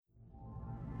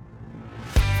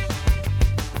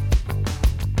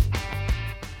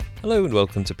Hello and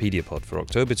welcome to Pediapod for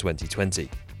October 2020.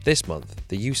 This month,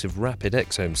 the use of rapid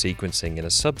exome sequencing in a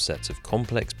subset of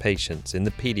complex patients in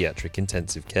the pediatric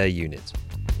intensive care unit.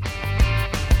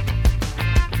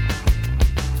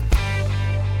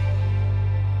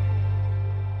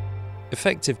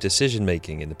 Effective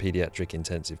decision-making in the pediatric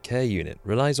intensive care unit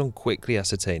relies on quickly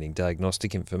ascertaining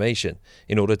diagnostic information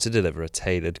in order to deliver a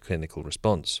tailored clinical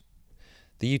response.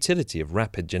 The utility of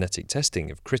rapid genetic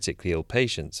testing of critically ill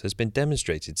patients has been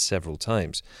demonstrated several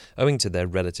times, owing to their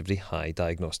relatively high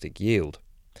diagnostic yield.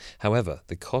 However,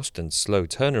 the cost and slow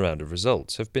turnaround of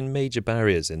results have been major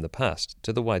barriers in the past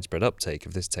to the widespread uptake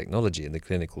of this technology in the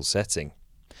clinical setting.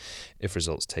 If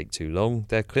results take too long,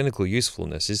 their clinical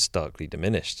usefulness is starkly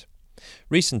diminished.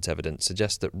 Recent evidence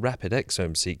suggests that rapid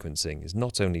exome sequencing is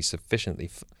not only sufficiently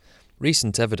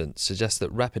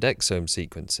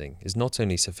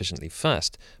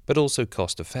fast, but also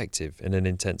cost-effective in an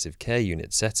intensive care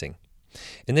unit setting.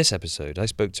 In this episode, I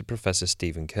spoke to Professor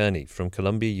Stephen Kearney from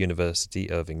Columbia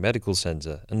University Irving Medical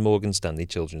Center and Morgan Stanley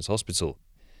Children's Hospital.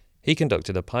 He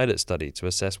conducted a pilot study to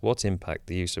assess what impact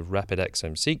the use of rapid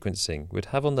exome sequencing would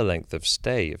have on the length of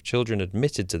stay of children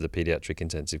admitted to the pediatric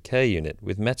intensive care unit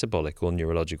with metabolic or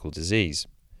neurological disease.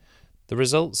 The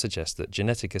results suggest that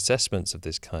genetic assessments of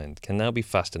this kind can now be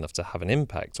fast enough to have an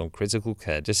impact on critical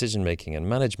care decision-making and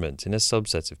management in a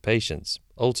subset of patients,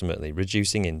 ultimately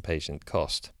reducing inpatient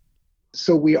cost.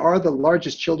 So we are the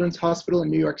largest children's hospital in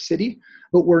New York City,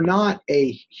 but we're not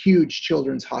a huge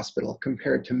children's hospital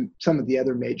compared to some of the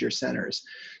other major centers.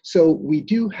 So we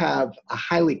do have a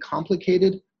highly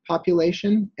complicated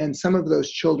population, and some of those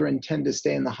children tend to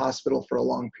stay in the hospital for a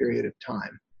long period of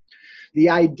time. The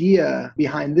idea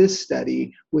behind this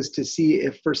study was to see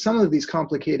if for some of these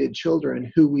complicated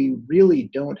children who we really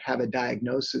don't have a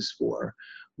diagnosis for,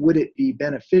 would it be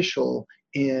beneficial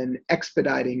in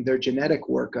expediting their genetic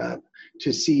workup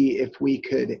to see if we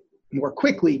could more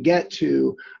quickly get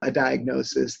to a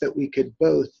diagnosis that we could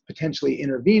both potentially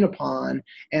intervene upon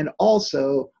and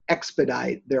also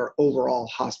expedite their overall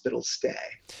hospital stay.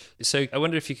 So I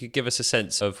wonder if you could give us a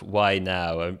sense of why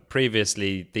now.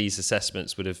 Previously, these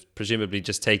assessments would have presumably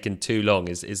just taken too long.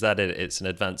 Is that it? It's an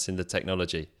advance in the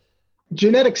technology?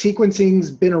 Genetic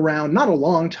sequencing's been around not a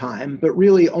long time, but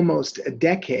really almost a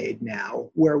decade now,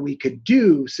 where we could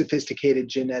do sophisticated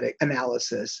genetic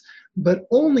analysis, but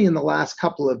only in the last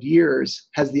couple of years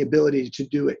has the ability to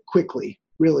do it quickly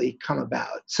really come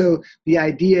about. So the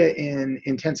idea in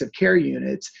intensive care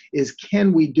units is,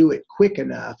 can we do it quick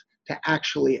enough to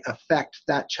actually affect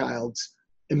that child's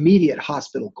immediate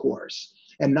hospital course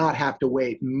and not have to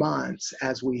wait months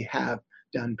as we have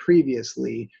done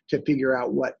previously to figure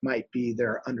out what might be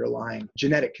their underlying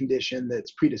genetic condition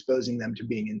that's predisposing them to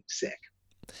being sick.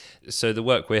 So the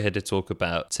work we're here to talk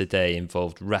about today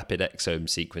involved rapid exome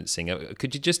sequencing.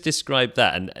 Could you just describe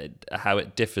that and how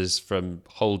it differs from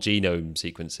whole genome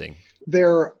sequencing?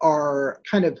 There are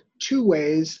kind of two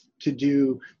ways to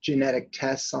do genetic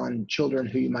tests on children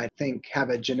who you might think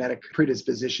have a genetic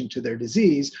predisposition to their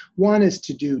disease. One is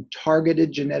to do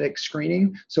targeted genetic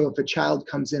screening. So if a child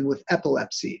comes in with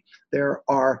epilepsy, there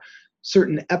are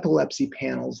certain epilepsy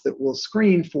panels that will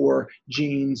screen for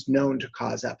genes known to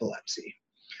cause epilepsy.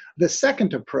 The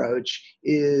second approach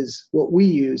is what we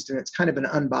used, and it's kind of an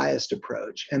unbiased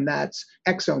approach, and that's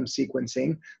exome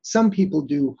sequencing. Some people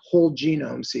do whole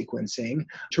genome sequencing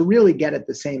to really get at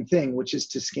the same thing, which is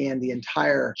to scan the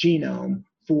entire genome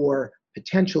for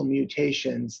potential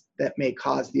mutations that may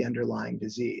cause the underlying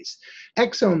disease.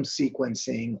 Exome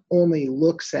sequencing only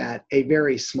looks at a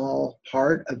very small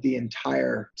part of the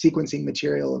entire sequencing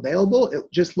material available. It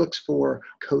just looks for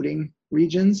coding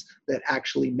regions that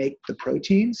actually make the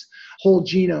proteins. Whole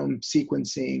genome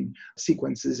sequencing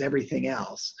sequences everything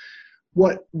else.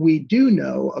 What we do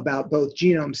know about both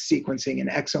genome sequencing and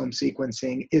exome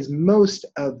sequencing is most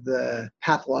of the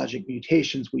pathologic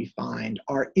mutations we find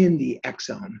are in the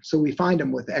exome. So we find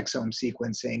them with exome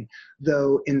sequencing,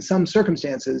 though in some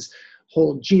circumstances,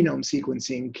 whole genome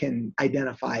sequencing can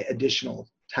identify additional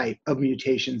type of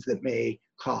mutations that may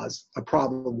cause a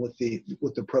problem with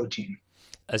the protein.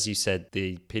 As you said,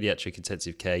 the pediatric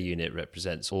intensive care unit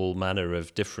represents all manner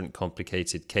of different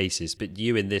complicated cases, but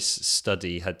you in this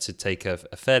study had to take a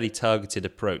fairly targeted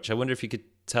approach. I wonder if you could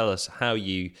tell us how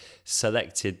you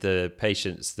selected the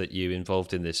patients that you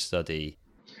involved in this study.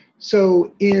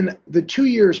 So in the 2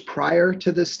 years prior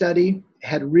to the study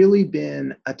had really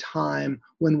been a time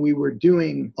when we were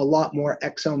doing a lot more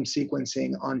exome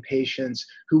sequencing on patients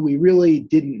who we really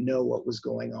didn't know what was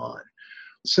going on.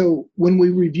 So when we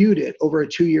reviewed it over a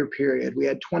 2-year period, we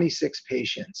had 26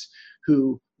 patients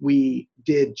who we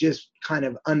did just kind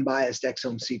of unbiased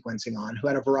exome sequencing on, who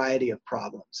had a variety of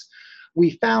problems.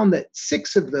 We found that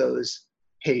 6 of those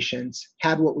patients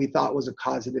had what we thought was a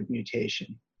causative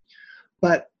mutation,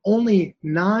 but only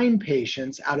 9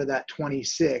 patients out of that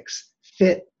 26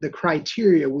 fit the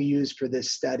criteria we used for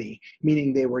this study,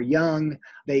 meaning they were young,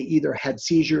 they either had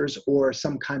seizures or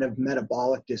some kind of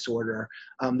metabolic disorder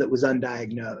that was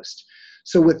undiagnosed.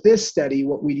 So with this study,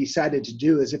 what we decided to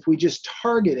do is if we just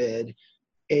targeted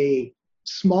a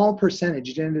small percentage,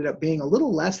 it ended up being a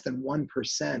little less than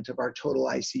 1% of our total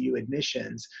ICU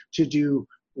admissions, to do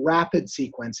rapid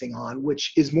sequencing on,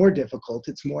 which is more difficult,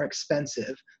 it's more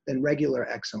expensive than regular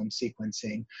exome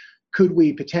sequencing. Could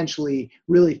we potentially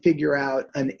really figure out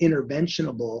an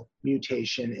interventionable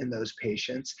mutation in those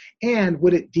patients? And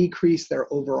would it decrease their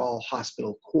overall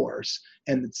hospital course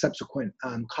and the subsequent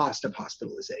cost of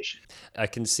hospitalization? I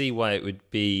can see why it would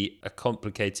be a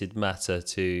complicated matter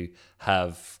to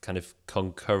have kind of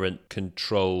concurrent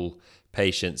control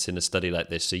patients in a study like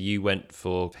this. So you went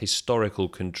for historical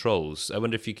controls. I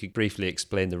wonder if you could briefly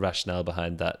explain the rationale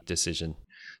behind that decision.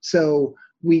 So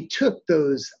we took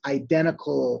those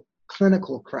identical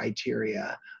clinical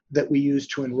criteria that we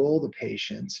used to enroll the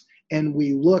patients, and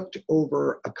we looked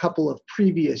over a couple of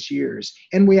previous years,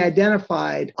 and we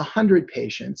identified 100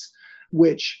 patients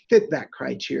which fit that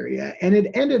criteria. And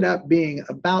it ended up being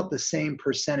about the same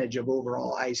percentage of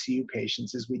overall ICU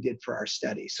patients as we did for our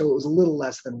study. So it was a little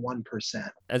less than 1%.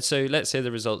 And so let's hear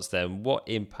the results then. What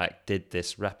impact did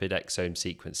this rapid exome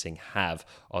sequencing have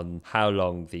on how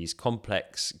long these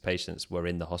complex patients were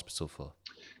in the hospital for?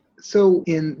 So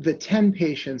in the 10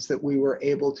 patients that we were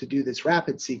able to do this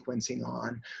rapid sequencing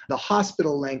on, the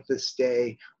hospital length of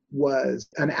stay was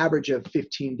an average of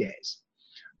 15 days.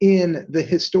 In the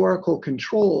historical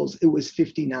controls, it was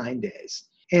 59 days.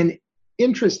 And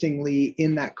interestingly,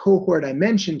 in that cohort I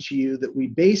mentioned to you that we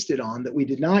based it on, that we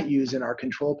did not use in our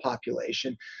control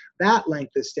population, that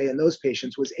length of stay in those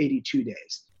patients was 82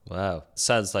 days. Wow.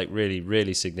 Sounds like really,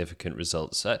 really significant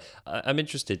results. I'm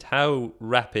interested, how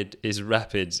rapid is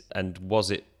rapid, and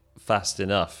was it fast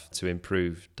enough to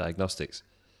improve diagnostics?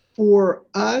 For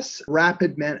us,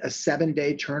 rapid meant a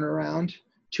 7-day turnaround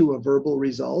to a verbal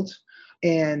result.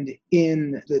 And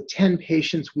in the 10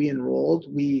 patients we enrolled,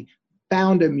 we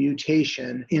found a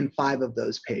mutation in 5 of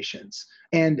those patients.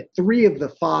 And 3 of the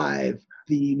 5,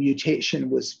 the mutation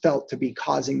was felt to be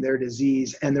causing their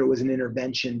disease, and there was an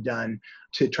intervention done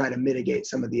to try to mitigate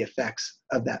some of the effects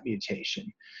of that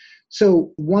mutation.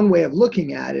 So one way of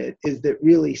looking at it is that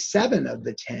really 7 of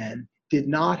the 10 did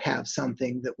not have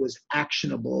something that was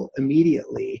actionable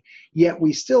immediately, yet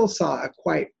we still saw a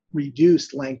quite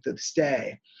reduced length of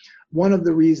stay. One of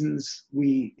the reasons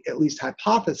we at least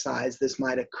hypothesize this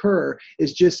might occur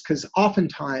is just because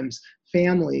oftentimes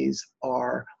families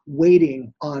are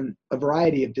waiting on a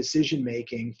variety of decision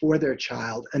making for their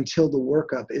child until the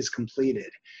workup is completed.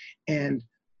 And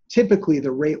typically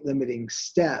the rate limiting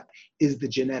step is the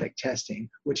genetic testing,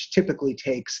 which typically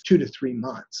takes 2 to 3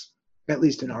 months, at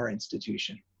least in our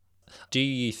institution. Do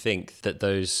you think that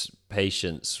those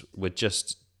patients were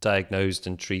just diagnosed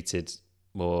and treated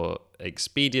more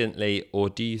expediently, or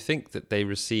do you think that they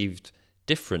received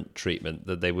different treatment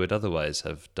than they would otherwise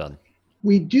have done?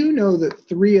 We do know that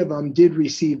 3 of them did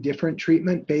receive different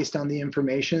treatment based on the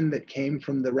information that came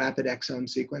from the rapid exome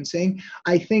sequencing.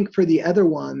 I think for the other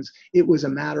ones, it was a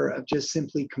matter of just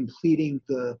simply completing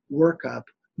the workup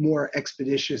more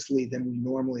expeditiously than we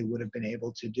normally would have been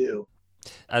able to do.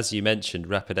 As you mentioned,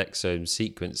 rapid exome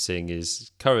sequencing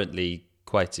is currently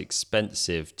quite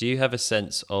expensive. Do you have a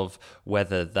sense of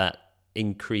whether that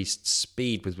increased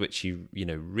speed with which you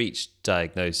reached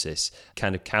diagnosis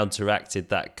kind of counteracted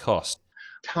that cost?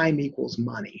 Time equals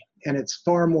money, and it's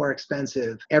far more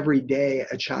expensive every day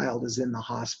a child is in the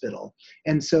hospital.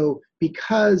 And so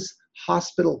because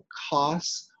hospital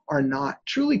costs are not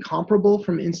truly comparable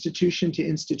from institution to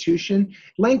institution,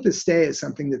 length of stay is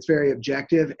something that's very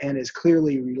objective and is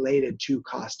clearly related to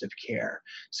cost of care.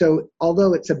 So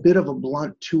although it's a bit of a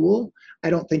blunt tool, I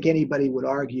don't think anybody would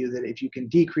argue that if you can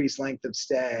decrease length of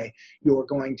stay, you're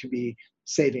going to be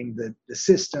saving the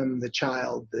system, the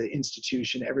child, the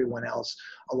institution, everyone else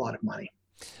a lot of money.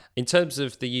 In terms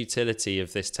of the utility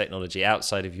of this technology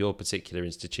outside of your particular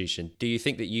institution, do you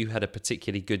think that you had a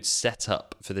particularly good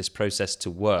setup for this process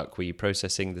to work? Were you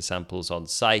processing the samples on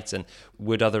site, and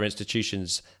would other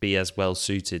institutions be as well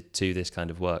suited to this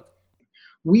kind of work?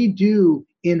 We do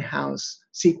in-house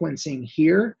sequencing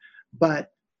here,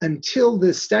 but until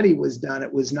this study was done,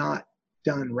 it was not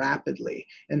done rapidly.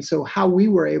 And so how we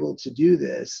were able to do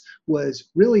this was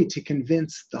really to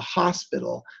convince the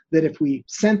hospital that if we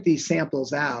sent these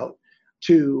samples out,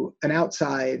 to an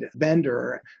outside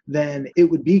vendor, then it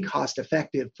would be cost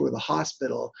effective for the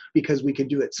hospital because we could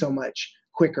do it so much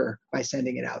quicker by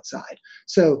sending it outside.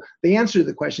 So the answer to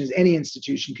the question is any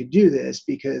institution could do this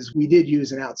because we did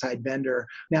use an outside vendor.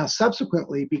 Now,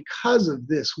 subsequently, because of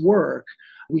this work,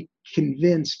 we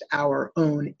convinced our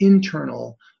own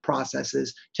internal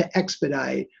processes to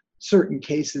expedite certain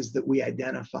cases that we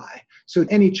identify. So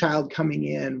any child coming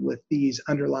in with these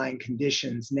underlying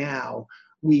conditions now,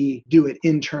 we do it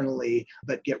internally,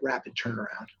 but get rapid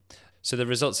turnaround. So the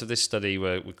results of this study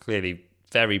were clearly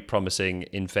very promising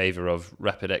in favor of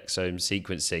rapid exome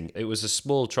sequencing. It was a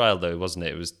small trial though, wasn't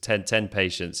it? It was 10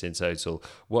 patients in total.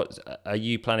 What are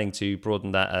you planning to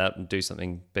broaden that out and do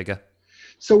something bigger?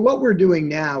 So what we're doing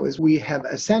now is we have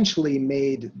essentially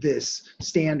made this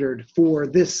standard for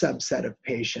this subset of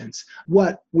patients.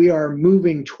 What we are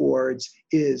moving towards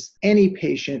is any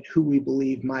patient who we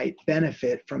believe might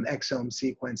benefit from exome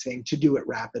sequencing to do it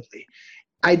rapidly.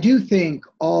 I do think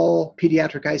all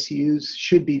pediatric ICUs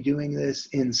should be doing this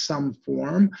in some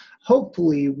form.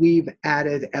 Hopefully, we've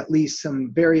added at least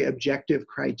some very objective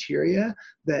criteria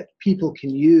that people can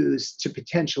use to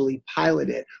potentially pilot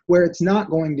it, where it's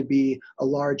not going to be a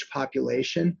large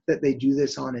population that they do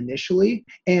this on initially.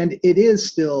 And it is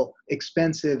still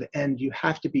expensive, and you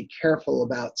have to be careful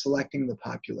about selecting the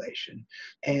population.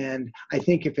 And I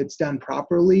think if it's done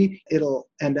properly, it'll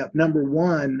end up, number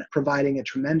one, providing a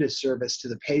tremendous service to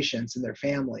the patients and their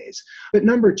families. But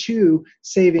number two,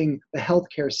 saving the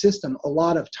healthcare system a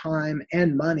lot of time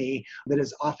and money that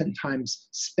is oftentimes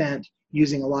spent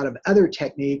using a lot of other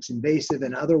techniques, invasive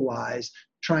and otherwise,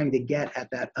 trying to get at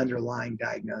that underlying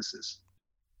diagnosis.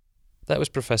 That was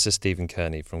Professor Stephen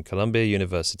Kearney from Columbia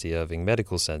University Irving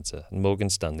Medical Center and Morgan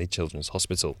Stanley Children's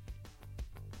Hospital.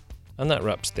 And that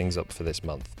wraps things up for this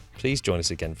month. Please join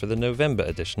us again for the November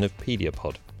edition of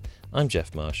PediaPod. I'm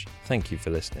Jeff Marsh. Thank you for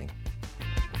listening.